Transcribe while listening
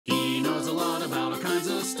knows a lot about all kinds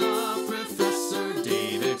of stuff. Professor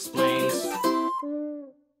Dave explains.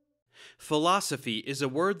 Philosophy is a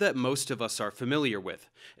word that most of us are familiar with.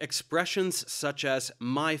 Expressions such as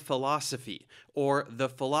my philosophy or the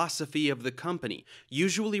philosophy of the company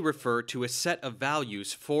usually refer to a set of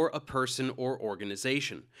values for a person or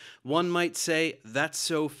organization. One might say, that's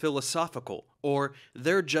so philosophical, or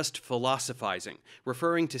they're just philosophizing,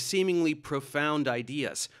 referring to seemingly profound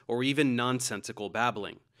ideas or even nonsensical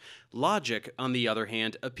babbling. Logic, on the other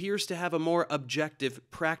hand, appears to have a more objective,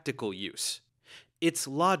 practical use. It's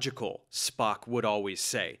logical, Spock would always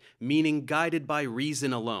say, meaning guided by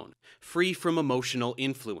reason alone, free from emotional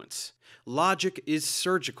influence. Logic is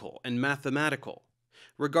surgical and mathematical.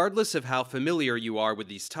 Regardless of how familiar you are with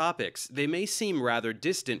these topics, they may seem rather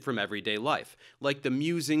distant from everyday life, like the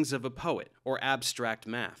musings of a poet or abstract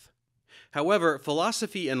math. However,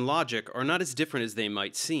 philosophy and logic are not as different as they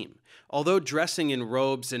might seem. Although dressing in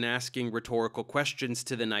robes and asking rhetorical questions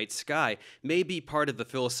to the night sky may be part of the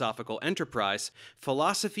philosophical enterprise,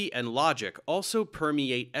 philosophy and logic also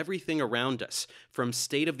permeate everything around us, from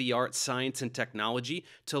state-of-the-art science and technology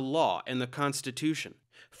to law and the Constitution,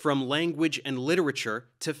 from language and literature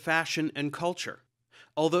to fashion and culture.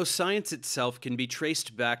 Although science itself can be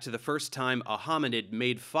traced back to the first time a hominid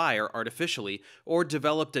made fire artificially or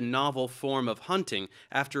developed a novel form of hunting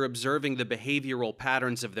after observing the behavioral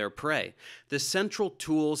patterns of their prey, the central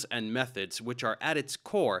tools and methods which are at its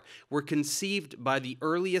core were conceived by the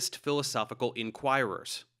earliest philosophical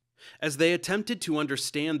inquirers. As they attempted to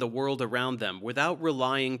understand the world around them without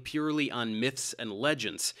relying purely on myths and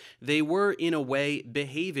legends, they were, in a way,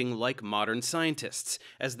 behaving like modern scientists,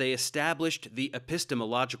 as they established the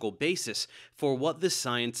epistemological basis for what the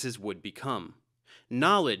sciences would become.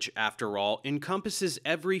 Knowledge, after all, encompasses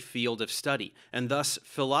every field of study, and thus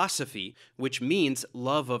philosophy, which means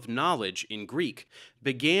love of knowledge in Greek,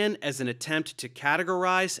 began as an attempt to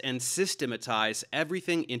categorize and systematize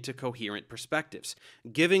everything into coherent perspectives,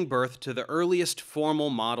 giving birth to the earliest formal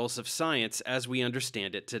models of science as we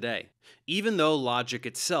understand it today. Even though logic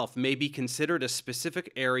itself may be considered a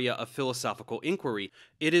specific area of philosophical inquiry,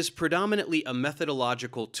 it is predominantly a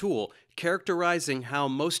methodological tool characterizing how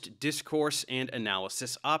most discourse and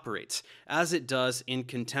analysis operates, as it does in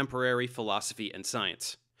contemporary philosophy and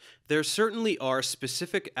science. There certainly are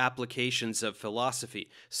specific applications of philosophy,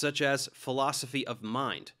 such as philosophy of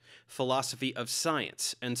mind, philosophy of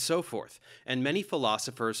science, and so forth, and many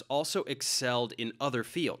philosophers also excelled in other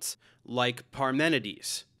fields, like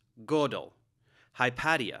Parmenides, Gödel,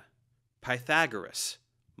 Hypatia, Pythagoras,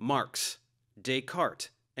 Marx, Descartes,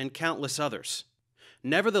 and countless others.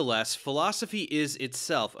 Nevertheless, philosophy is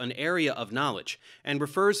itself an area of knowledge, and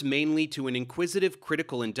refers mainly to an inquisitive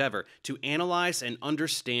critical endeavor to analyze and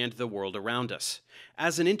understand the world around us.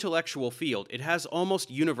 As an intellectual field, it has almost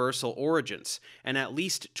universal origins, and at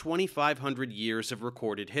least 2,500 years of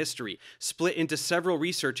recorded history, split into several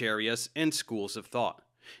research areas and schools of thought.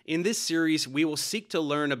 In this series, we will seek to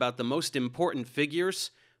learn about the most important figures,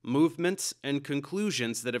 movements, and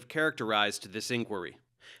conclusions that have characterized this inquiry.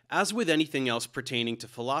 As with anything else pertaining to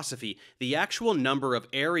philosophy, the actual number of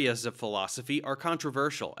areas of philosophy are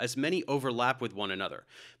controversial, as many overlap with one another,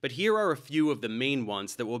 but here are a few of the main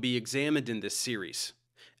ones that will be examined in this series.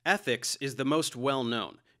 Ethics is the most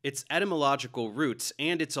well-known. Its etymological roots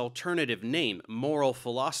and its alternative name, moral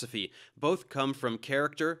philosophy, both come from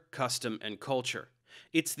character, custom, and culture.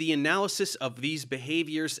 It's the analysis of these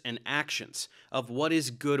behaviors and actions, of what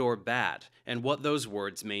is good or bad, and what those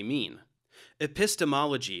words may mean.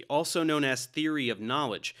 Epistemology, also known as theory of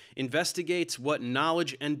knowledge, investigates what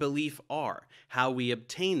knowledge and belief are, how we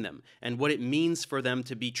obtain them, and what it means for them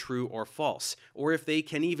to be true or false, or if they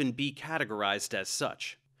can even be categorized as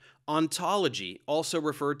such. Ontology, also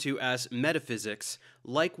referred to as metaphysics,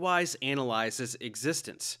 likewise analyzes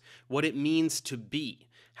existence, what it means to be,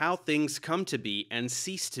 how things come to be and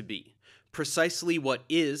cease to be, precisely what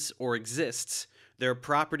is or exists, their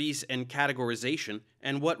properties and categorization,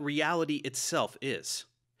 and what reality itself is.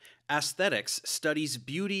 Aesthetics studies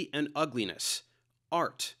beauty and ugliness,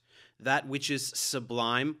 art, that which is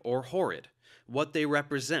sublime or horrid, what they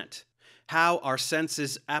represent, how our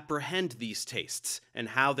senses apprehend these tastes, and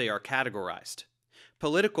how they are categorized.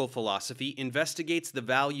 Political philosophy investigates the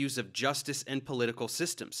values of justice and political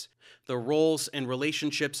systems, the roles and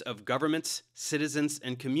relationships of governments, citizens,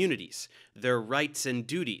 and communities, their rights and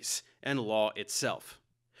duties, and law itself.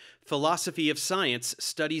 Philosophy of science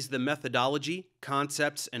studies the methodology,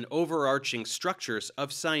 concepts, and overarching structures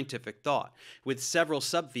of scientific thought, with several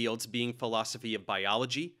subfields being philosophy of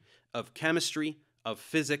biology, of chemistry, of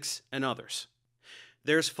physics, and others.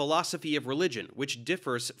 There's philosophy of religion, which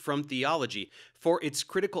differs from theology for its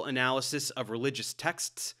critical analysis of religious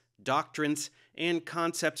texts, doctrines, and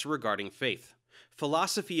concepts regarding faith.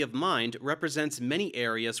 Philosophy of mind represents many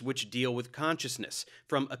areas which deal with consciousness,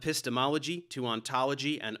 from epistemology to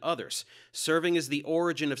ontology and others, serving as the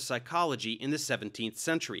origin of psychology in the 17th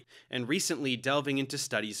century, and recently delving into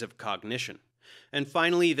studies of cognition. And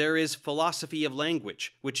finally, there is philosophy of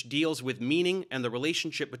language, which deals with meaning and the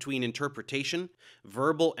relationship between interpretation,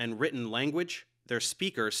 verbal and written language, their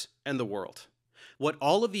speakers, and the world. What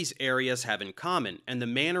all of these areas have in common, and the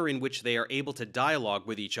manner in which they are able to dialogue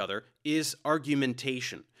with each other, is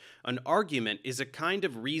argumentation. An argument is a kind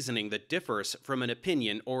of reasoning that differs from an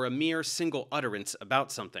opinion or a mere single utterance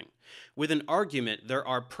about something. With an argument, there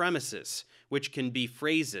are premises, which can be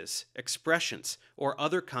phrases, expressions, or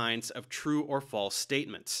other kinds of true or false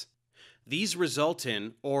statements. These result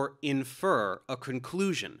in, or infer, a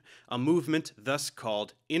conclusion, a movement thus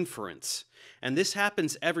called inference. And this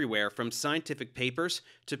happens everywhere from scientific papers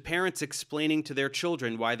to parents explaining to their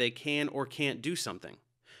children why they can or can't do something.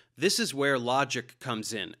 This is where logic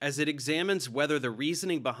comes in, as it examines whether the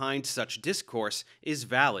reasoning behind such discourse is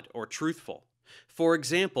valid or truthful. For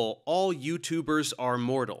example, all YouTubers are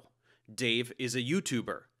mortal. Dave is a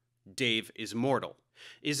YouTuber. Dave is mortal.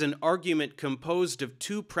 Is an argument composed of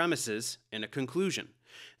two premises and a conclusion.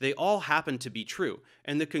 They all happen to be true,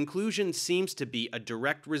 and the conclusion seems to be a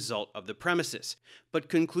direct result of the premises. But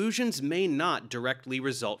conclusions may not directly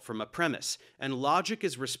result from a premise, and logic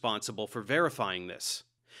is responsible for verifying this.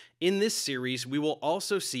 In this series, we will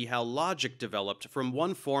also see how logic developed from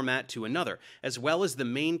one format to another, as well as the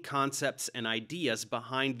main concepts and ideas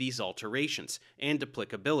behind these alterations, and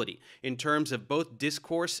applicability, in terms of both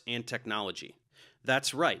discourse and technology.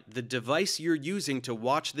 That's right, the device you're using to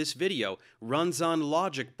watch this video runs on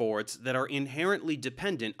logic boards that are inherently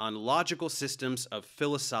dependent on logical systems of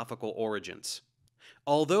philosophical origins.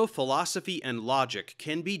 Although philosophy and logic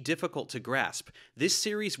can be difficult to grasp, this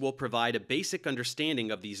series will provide a basic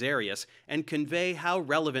understanding of these areas and convey how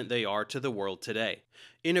relevant they are to the world today.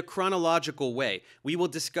 In a chronological way, we will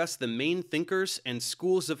discuss the main thinkers and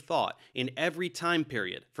schools of thought in every time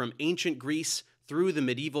period, from ancient Greece through the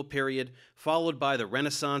medieval period, followed by the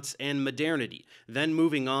Renaissance and modernity, then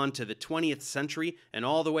moving on to the 20th century and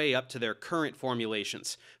all the way up to their current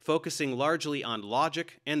formulations, focusing largely on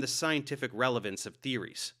logic and the scientific relevance of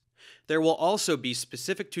theories. There will also be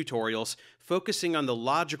specific tutorials focusing on the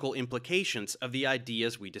logical implications of the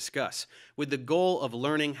ideas we discuss, with the goal of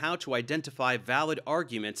learning how to identify valid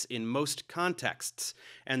arguments in most contexts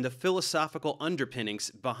and the philosophical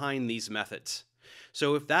underpinnings behind these methods.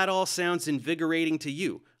 So if that all sounds invigorating to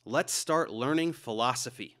you, let's start learning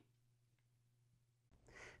philosophy.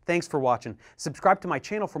 Thanks for watching. Subscribe to my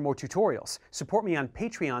channel for more tutorials. Support me on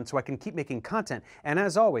Patreon so I can keep making content. And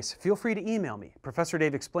as always, feel free to email me,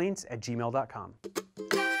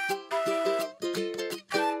 ProfessorDaveExplains@gmail.com.